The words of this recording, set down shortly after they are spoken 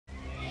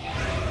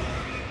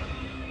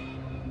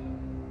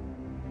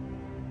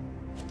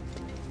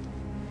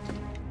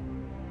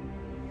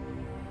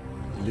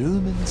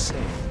Lumen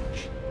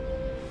Sage.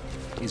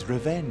 Is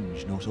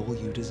revenge not all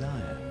you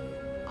desire?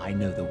 I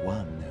know the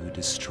one who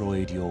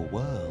destroyed your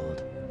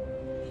world.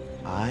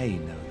 I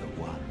know the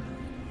one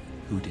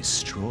who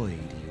destroyed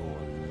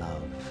your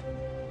love.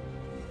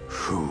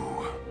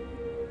 Who?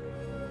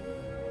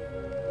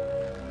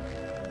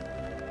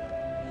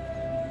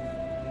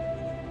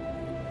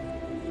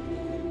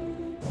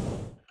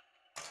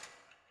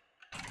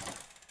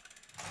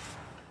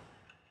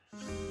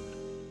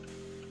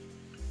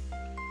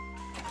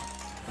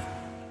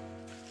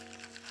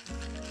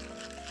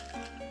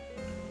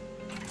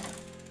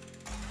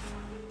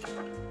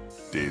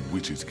 Dead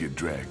witches get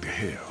dragged to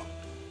hell.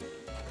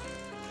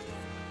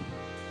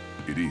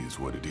 It is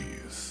what it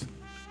is.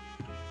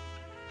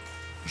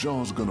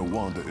 Jean's gonna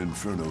wander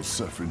Inferno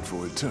suffering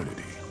for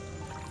eternity.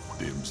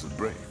 Them's the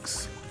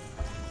breaks.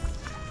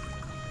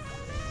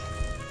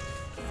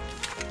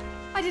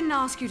 I didn't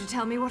ask you to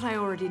tell me what I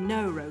already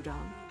know, Rodin.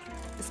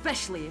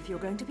 Especially if you're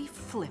going to be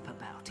flip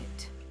about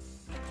it.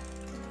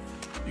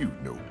 You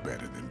know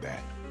better than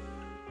that.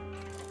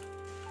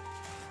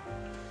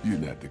 You're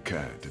not the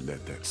kind to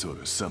let that sort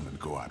of summon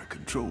go out of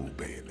control,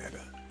 Bayonetta.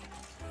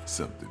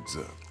 Something's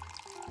up.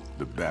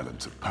 The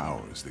balance of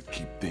powers that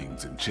keep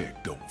things in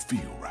check don't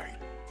feel right,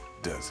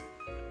 does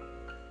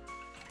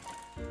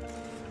it?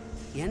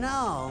 You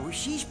know,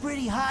 she's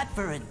pretty hot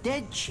for a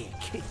dead chick.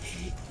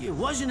 You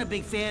wasn't a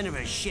big fan of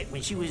her shit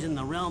when she was in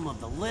the realm of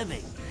the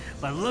living.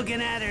 But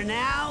looking at her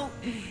now...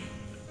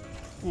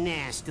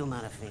 Nah, still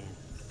not a fan.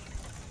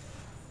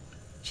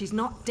 She's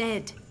not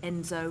dead,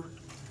 Enzo.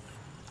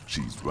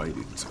 She's right,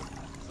 Enzo.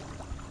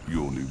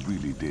 You're only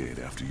really dead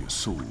after your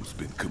soul's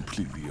been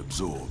completely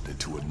absorbed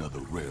into another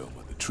realm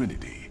of the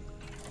Trinity.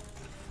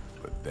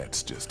 But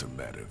that's just a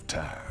matter of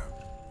time.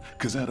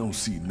 'Cause I don't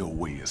see no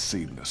way of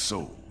saving a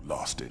soul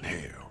lost in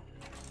hell.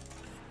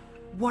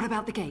 What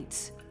about the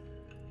gates?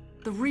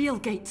 The real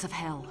gates of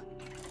hell?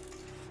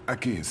 I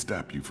can't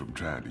stop you from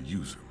trying to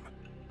use them,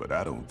 but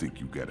I don't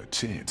think you got a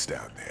chance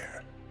down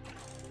there.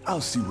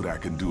 I'll see what I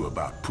can do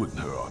about putting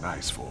her on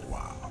ice for a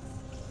while.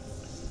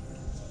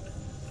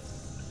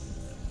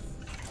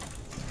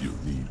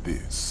 You'll need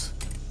this.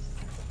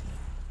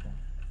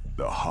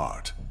 The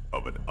heart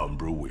of an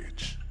Umbra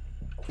witch.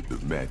 The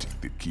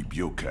magic that keep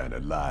your kind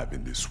alive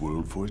in this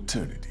world for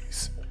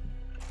eternities.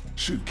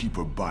 Should keep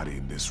her body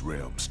in this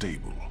realm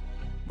stable,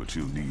 but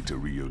you'll need to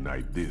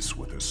reunite this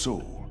with her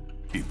soul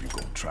if you're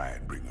gonna try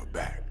and bring her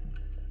back.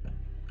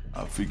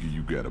 I figure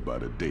you got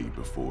about a day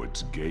before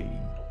it's game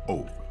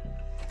over.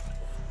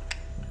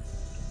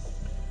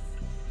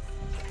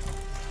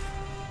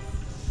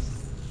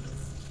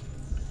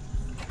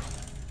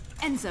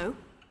 Enzo,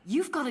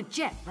 you've got a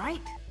jet,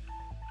 right?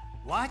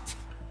 What?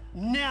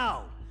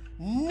 No.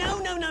 No,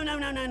 no, no, no,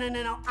 no, no, no,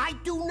 no, no. I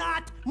do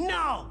not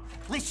know.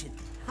 Listen,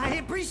 I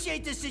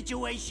appreciate the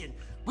situation,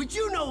 but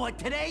you know what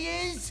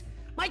today is?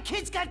 My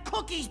kids got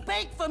cookies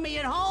baked for me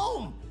at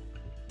home.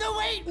 They're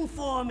waiting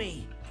for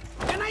me.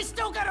 And I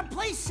still gotta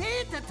play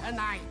Santa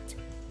tonight.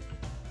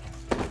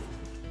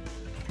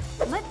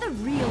 Let the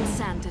real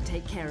Santa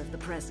take care of the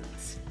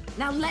presents.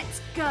 Now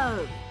let's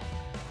go.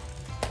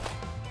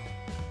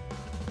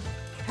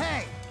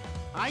 Hey,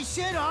 I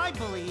said I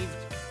believed,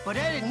 but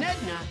Ed and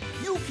Edna,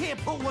 you can't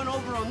put one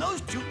over on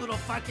those cute little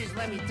fuckers,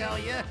 let me tell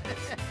you.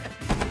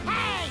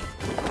 Hey!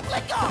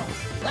 Let go!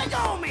 Let go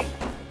of me!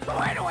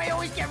 Why do I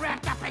always get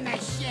wrapped up in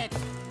this shit?